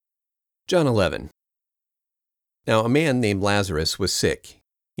John 11. Now a man named Lazarus was sick.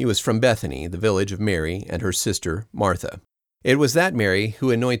 He was from Bethany, the village of Mary and her sister Martha. It was that Mary who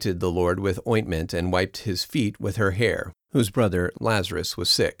anointed the Lord with ointment and wiped his feet with her hair, whose brother Lazarus was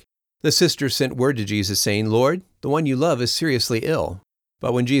sick. The sister sent word to Jesus saying, "Lord, the one you love is seriously ill."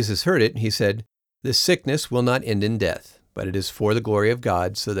 But when Jesus heard it, he said, "This sickness will not end in death, but it is for the glory of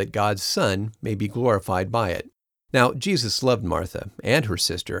God, so that God's Son may be glorified by it." Now Jesus loved Martha and her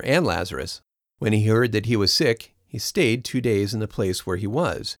sister and Lazarus. When he heard that he was sick, he stayed 2 days in the place where he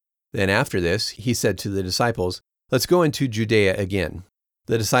was. Then after this, he said to the disciples, "Let's go into Judea again."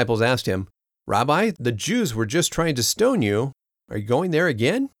 The disciples asked him, "Rabbi, the Jews were just trying to stone you. Are you going there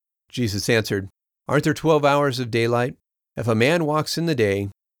again?" Jesus answered, "Aren't there 12 hours of daylight? If a man walks in the day,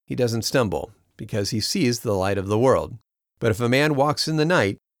 he doesn't stumble, because he sees the light of the world. But if a man walks in the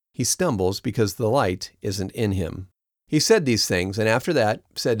night, he stumbles because the light isn't in him." He said these things, and after that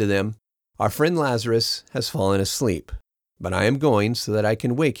said to them, "Our friend Lazarus has fallen asleep, but I am going so that I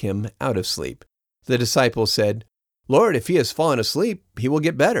can wake him out of sleep." The disciples said, "Lord, if he has fallen asleep, he will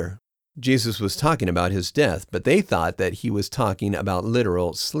get better." Jesus was talking about his death, but they thought that he was talking about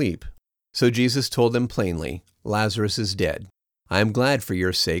literal sleep. So Jesus told them plainly, "Lazarus is dead. I am glad for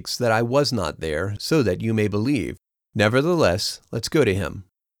your sakes that I was not there, so that you may believe. Nevertheless, let's go to him."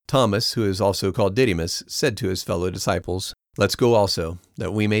 Thomas, who is also called Didymus, said to his fellow disciples, "Let's go also,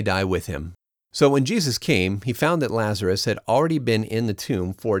 that we may die with him." So when Jesus came, he found that Lazarus had already been in the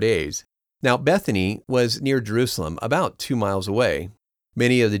tomb 4 days. Now Bethany was near Jerusalem, about 2 miles away.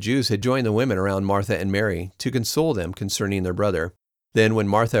 Many of the Jews had joined the women around Martha and Mary to console them concerning their brother. Then when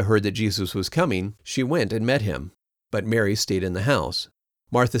Martha heard that Jesus was coming, she went and met him. But Mary stayed in the house.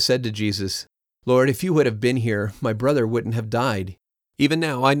 Martha said to Jesus, "Lord, if you would have been here, my brother wouldn't have died. Even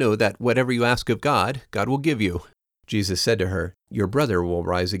now I know that whatever you ask of God, God will give you." Jesus said to her, "Your brother will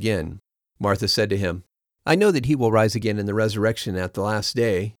rise again." Martha said to him, "I know that he will rise again in the resurrection at the last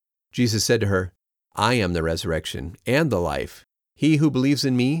day." Jesus said to her, "I am the resurrection and the life. He who believes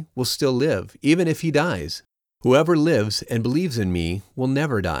in me will still live, even if he dies. Whoever lives and believes in me will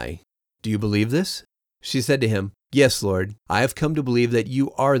never die. Do you believe this?" She said to him, "Yes, Lord, I have come to believe that you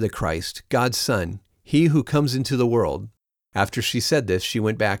are the Christ, God's Son, he who comes into the world." After she said this, she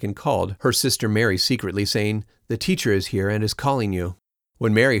went back and called her sister Mary secretly, saying, "The teacher is here and is calling you."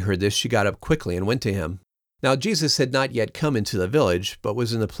 When Mary heard this, she got up quickly and went to him. Now Jesus had not yet come into the village, but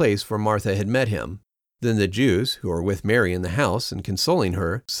was in the place where Martha had met him. Then the Jews, who were with Mary in the house and consoling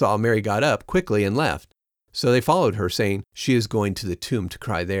her, saw Mary got up quickly and left. So they followed her, saying, "She is going to the tomb to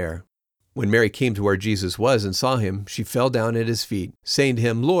cry there." When Mary came to where Jesus was and saw him, she fell down at his feet, saying to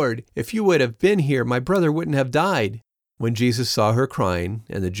him, "Lord, if you would have been here, my brother wouldn't have died." When Jesus saw her crying,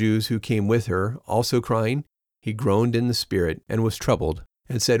 and the Jews who came with her also crying, he groaned in the spirit and was troubled,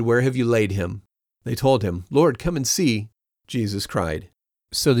 and said, "Where have you laid him?" They told him, "Lord, come and see." Jesus cried.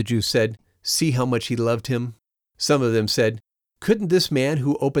 So the Jews said, "See how much he loved him." Some of them said, "Couldn't this man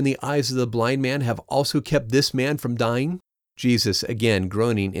who opened the eyes of the blind man have also kept this man from dying?" Jesus, again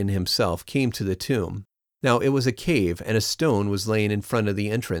groaning in himself, came to the tomb. Now it was a cave, and a stone was laying in front of the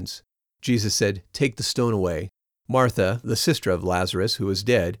entrance. Jesus said, "Take the stone away." Martha, the sister of Lazarus, who was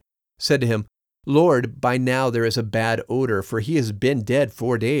dead, said to him, "Lord, by now there is a bad odor, for he has been dead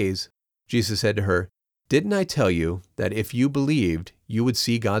 4 days." Jesus said to her, "Didn't I tell you that if you believed, you would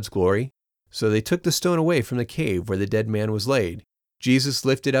see God's glory?" So they took the stone away from the cave where the dead man was laid. Jesus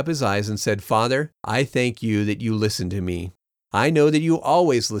lifted up his eyes and said, "Father, I thank you that you listened to me. I know that you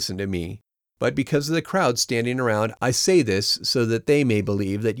always listen to me, but because of the crowd standing around, I say this so that they may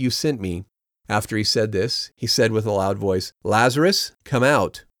believe that you sent me." After he said this, he said with a loud voice, "Lazarus, come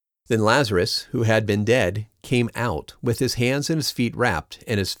out." Then Lazarus, who had been dead, came out, with his hands and his feet wrapped,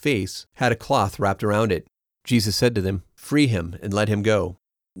 and his face had a cloth wrapped around it. Jesus said to them, "Free him and let him go."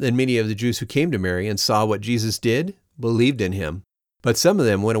 Then many of the Jews who came to Mary and saw what Jesus did believed in him. But some of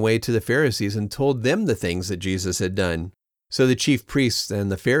them went away to the Pharisees and told them the things that Jesus had done. So the chief priests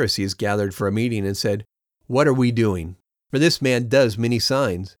and the Pharisees gathered for a meeting and said, "What are we doing? For this man does many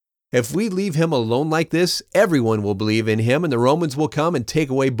signs. If we leave him alone like this, everyone will believe in him, and the Romans will come and take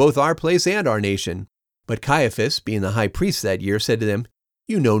away both our place and our nation." But Caiaphas, being the high priest that year, said to them,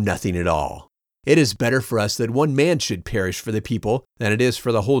 "You know nothing at all. It is better for us that one man should perish for the people than it is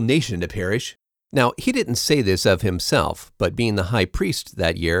for the whole nation to perish." Now he didn't say this of himself, but being the high priest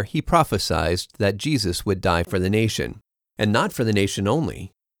that year, he prophesied that Jesus would die for the nation, and not for the nation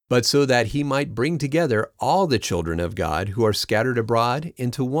only, but so that he might bring together all the children of God who are scattered abroad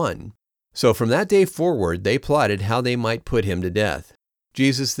into one. So from that day forward they plotted how they might put him to death.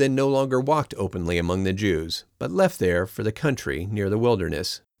 Jesus then no longer walked openly among the Jews, but left there for the country near the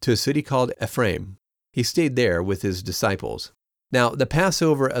wilderness, to a city called Ephraim. He stayed there with his disciples. Now the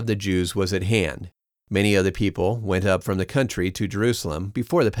Passover of the Jews was at hand. Many of the people went up from the country to Jerusalem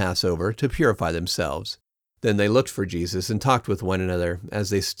before the Passover to purify themselves. Then they looked for Jesus and talked with one another as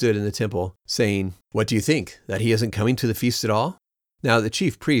they stood in the temple, saying, "What do you think, that he isn't coming to the feast at all?" Now the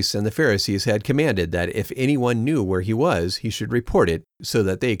chief priests and the Pharisees had commanded that if anyone knew where he was, he should report it so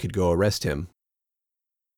that they could go arrest him.